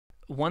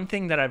one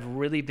thing that I've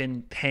really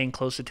been paying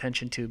close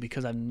attention to,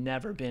 because I've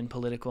never been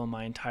political in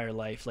my entire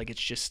life. Like,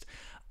 it's just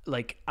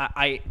like,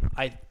 I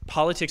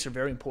politics are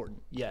very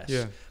important. Yes.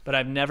 Yeah. But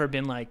I've never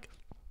been like,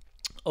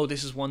 oh,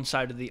 this is one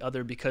side or the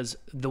other, because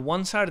the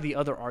one side or the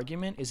other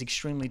argument is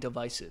extremely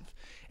divisive.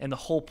 And the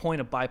whole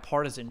point of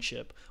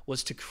bipartisanship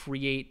was to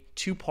create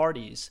two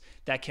parties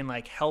that can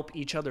like help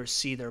each other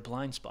see their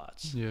blind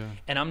spots. Yeah.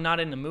 And I'm not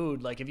in the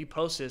mood, like if you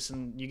post this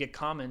and you get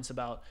comments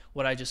about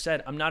what I just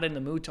said, I'm not in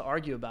the mood to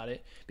argue about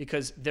it,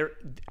 because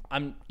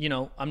I'm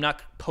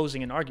not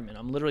posing an argument.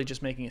 I'm literally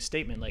just making a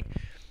statement. Like,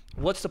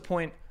 what's the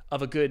point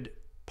of a good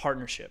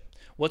partnership?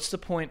 What's the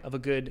point of a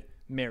good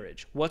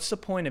marriage? What's the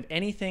point of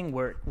anything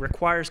where it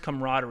requires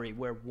camaraderie,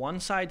 where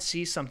one side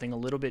sees something a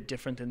little bit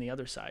different than the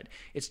other side?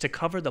 It's to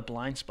cover the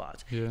blind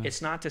spots. Yeah.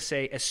 It's not to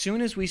say, as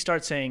soon as we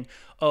start saying,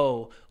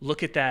 oh,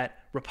 look at that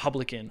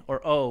Republican, or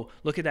oh,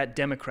 look at that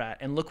Democrat,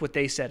 and look what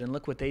they said and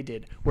look what they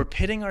did, we're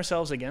pitting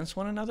ourselves against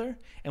one another,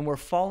 and we're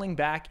falling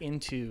back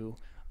into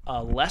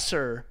a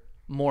lesser,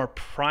 more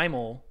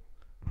primal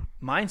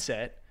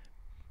mindset.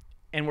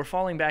 And we're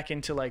falling back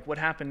into like what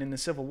happened in the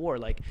Civil War.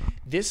 Like,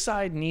 this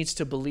side needs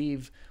to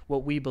believe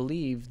what we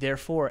believe,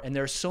 therefore, and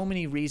there are so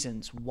many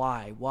reasons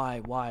why.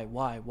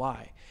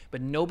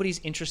 But nobody's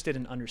interested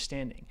in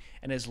understanding.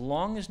 And as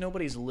long as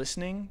nobody's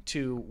listening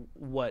to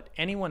what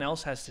anyone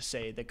else has to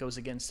say that goes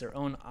against their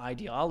own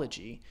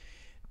ideology,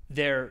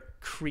 they're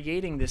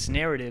creating this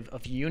narrative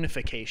of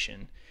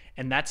unification.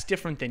 And that's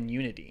different than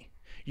unity.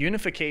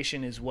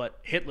 Unification is what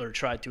Hitler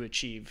tried to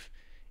achieve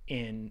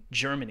in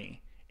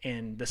Germany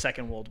in the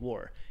Second World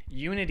War.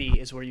 Unity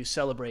is where you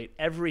celebrate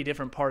every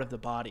different part of the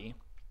body,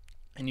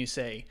 and you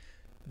say,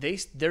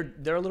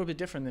 they're a little bit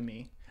different than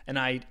me, and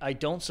I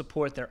don't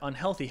support their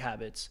unhealthy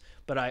habits,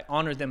 but I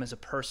honor them as a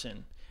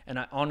person, and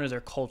I honor their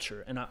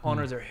culture, and I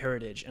honor their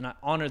heritage, and I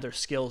honor their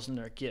skills and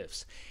their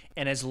gifts.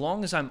 And as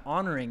long as I'm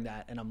honoring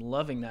that and I'm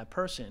loving that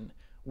person,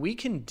 we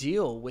can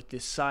deal with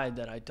this side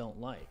that I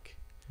don't like.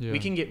 Yeah. We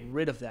can get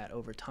rid of that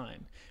over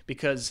time,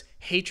 because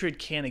hatred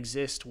can't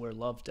exist where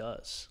love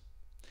does.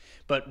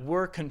 But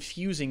we're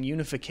confusing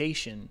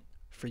unification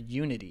for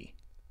unity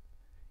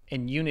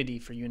and unity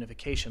for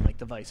unification, like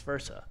the vice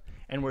versa.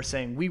 And we're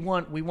saying we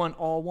want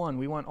all one,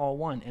 we want all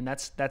one, and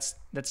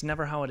that's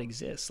never how it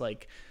exists.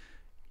 Like,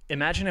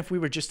 imagine if we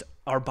were just,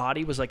 our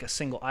body was like a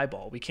single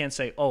eyeball. We can't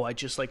say, oh, I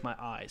just like my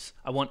eyes.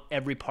 I want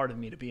every part of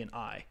me to be an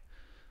eye.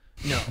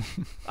 No,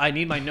 I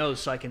need my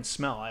nose so I can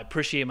smell. I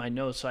appreciate my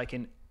nose so I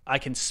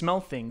can smell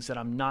things that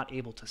I'm not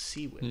able to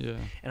see with. Yeah.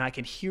 And I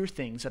can hear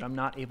things that I'm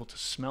not able to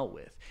smell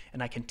with.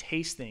 And I can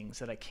taste things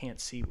that I can't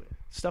see with.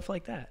 Stuff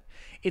like that.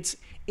 It's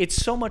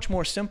so much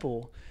more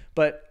simple,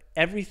 but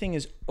everything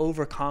is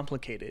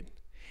overcomplicated.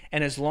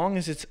 And as long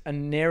as it's a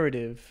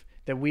narrative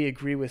that we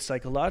agree with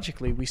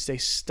psychologically, we stay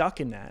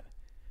stuck in that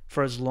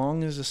for as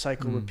long as the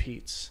cycle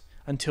repeats,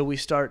 until we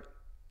start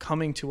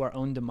coming to our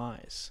own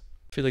demise.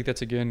 I feel like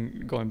that's,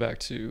 again, going back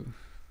to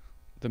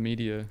the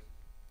media.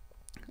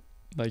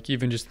 Like,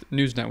 even just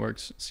news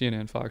networks,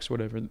 CNN, Fox,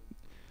 whatever,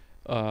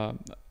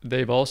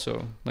 they've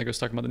also, like I was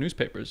talking about the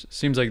newspapers,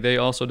 seems like they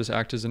also just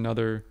act as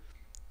another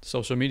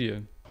social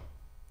media.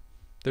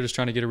 They're just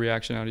trying to get a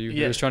reaction out of you. Yeah.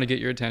 They're just trying to get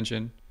your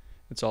attention.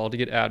 It's all to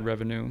get ad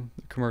revenue,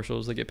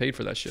 commercials. They get paid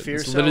for that shit. Fear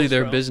it's sells, literally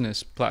their bro.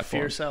 business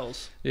platform. Fear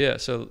sells. Yeah,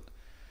 so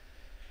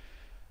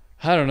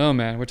I don't know,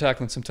 man. We're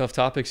tackling some tough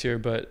topics here,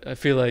 but I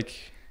feel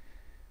like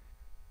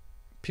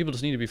people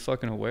just need to be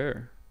fucking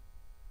aware.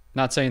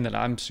 Not saying that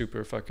I'm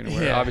super fucking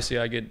aware. Yeah. Obviously,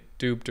 I get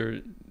duped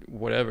or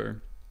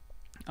whatever.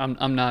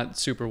 I'm not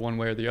super one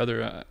way or the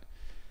other.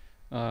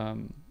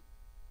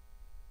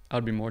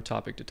 I'd be more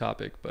topic to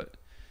topic, but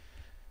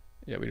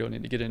yeah, we don't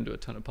need to get into a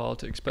ton of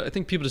politics. But I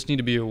think people just need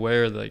to be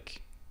aware.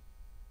 Like,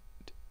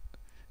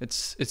 it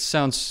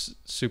sounds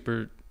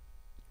super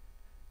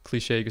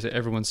cliche because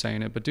everyone's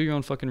saying it, but do your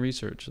own fucking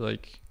research.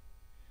 Like,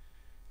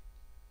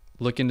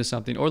 look into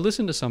something or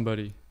listen to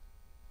somebody.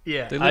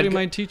 Yeah, they literally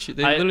might teach you.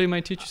 They literally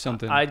might teach you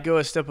something. I'd go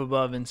a step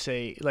above and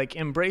say, like,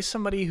 embrace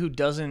somebody who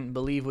doesn't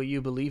believe what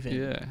you believe in.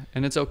 Yeah,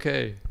 and it's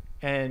okay.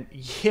 And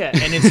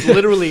it's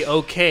literally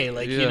okay.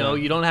 Like, you know,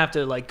 you don't have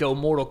to like go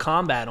Mortal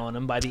Kombat on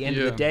them by the end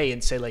of the day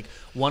and say like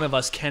one of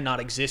us cannot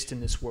exist in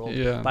this world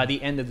by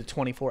the end of the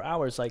 24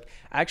 hours. Like,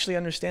 actually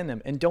understand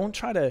them and don't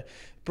try to,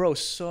 bro.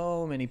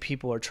 So many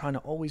people are trying to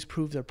always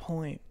prove their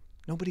point.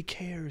 Nobody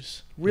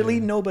cares. Really,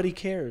 nobody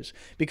cares,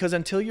 because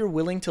until you're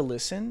willing to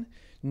listen,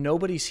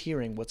 nobody's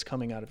hearing what's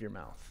coming out of your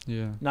mouth.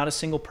 Yeah. Not a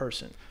single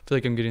person. I feel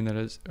like I'm getting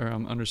that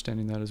I'm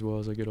understanding that as well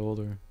as I get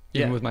older.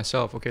 Even with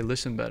myself. Okay,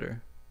 listen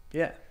better.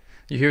 Yeah.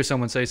 You hear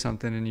someone say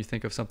something and you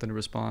think of something to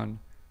respond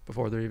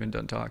before they're even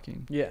done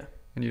talking. Yeah.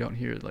 And you don't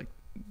hear like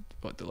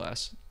what the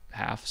last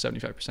half,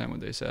 75% what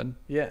they said.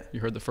 Yeah. You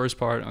heard the first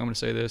part. I'm going to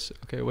say this.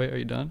 Okay, wait, are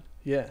you done?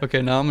 Yeah.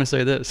 Okay, now I'm going to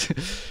say this.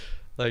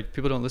 Like,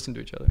 people don't listen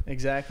to each other.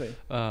 Exactly.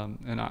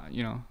 And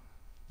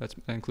that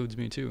includes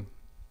me too.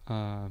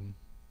 But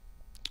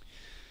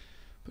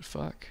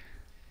fuck.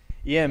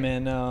 Yeah,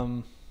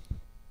 man.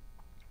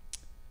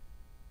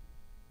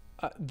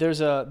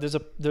 There's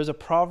a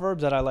proverb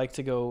that I like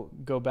to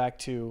go back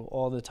to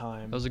all the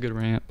time. That was a good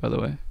rant, by the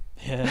way.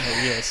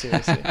 Yeah,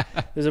 seriously.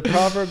 There's a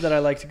proverb that I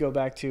like to go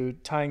back to,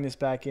 tying this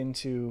back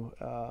into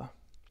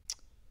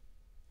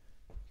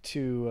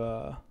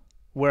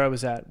where I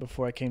was at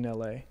before I came to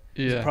LA.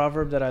 There's a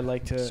proverb that I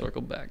like to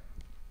circle back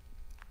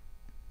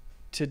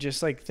to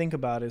just like think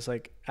about is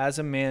like, as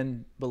a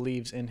man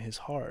believes in his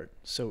heart,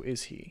 so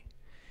is he.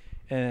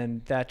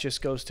 And that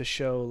just goes to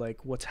show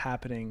like what's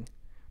happening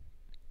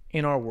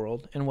in our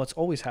world and what's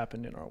always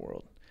happened in our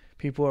world.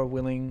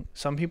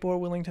 Some people are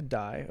willing to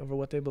die over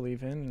what they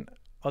believe in, and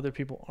other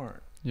people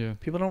aren't. Yeah.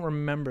 People don't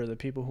remember the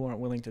people who aren't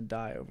willing to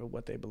die over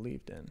what they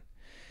believed in.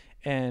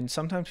 And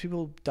sometimes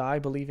people die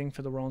believing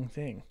for the wrong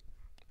thing.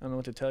 I don't know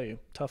what to tell you.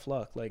 Tough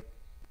luck. Like,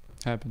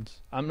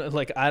 happens. I'm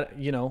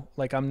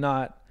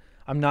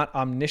not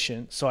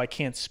omniscient, so I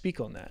can't speak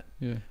on that.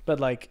 Yeah. But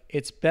like,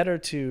 it's better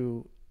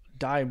to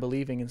die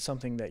believing in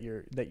something that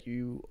you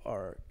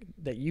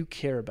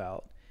care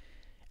about,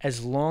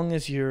 as long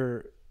as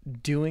you're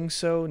doing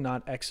so,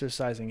 not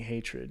exercising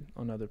hatred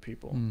on other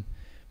people.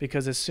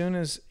 Because as soon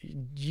as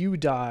you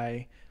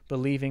die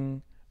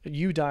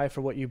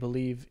for what you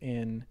believe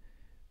in,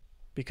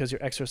 because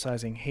you're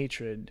exercising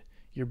hatred,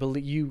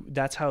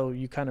 that's how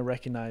you kind of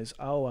recognize,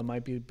 oh, I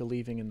might be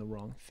believing in the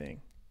wrong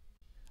thing.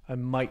 I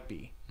might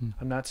be.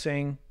 I'm not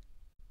saying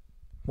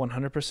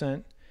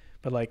 100%,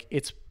 but like,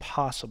 it's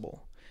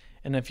possible.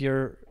 And if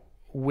you're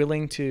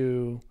willing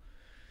to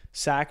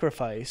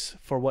sacrifice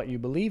for what you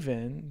believe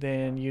in,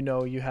 then you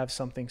know you have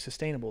something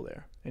sustainable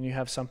there, and you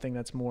have something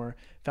that's more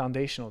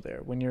foundational there.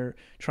 When you're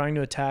trying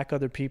to attack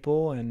other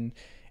people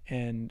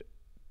and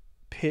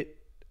pit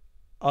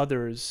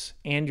others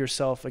and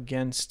yourself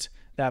against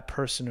that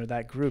person or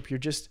that group,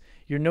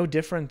 you're no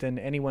different than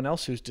anyone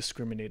else who's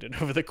discriminated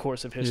over the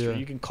course of history. Yeah.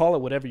 You can call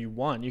it whatever you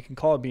want. You can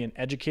call it being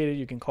educated,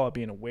 you can call it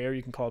being aware,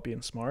 you can call it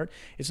being smart.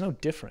 It's no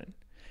different.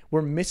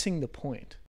 We're missing the point.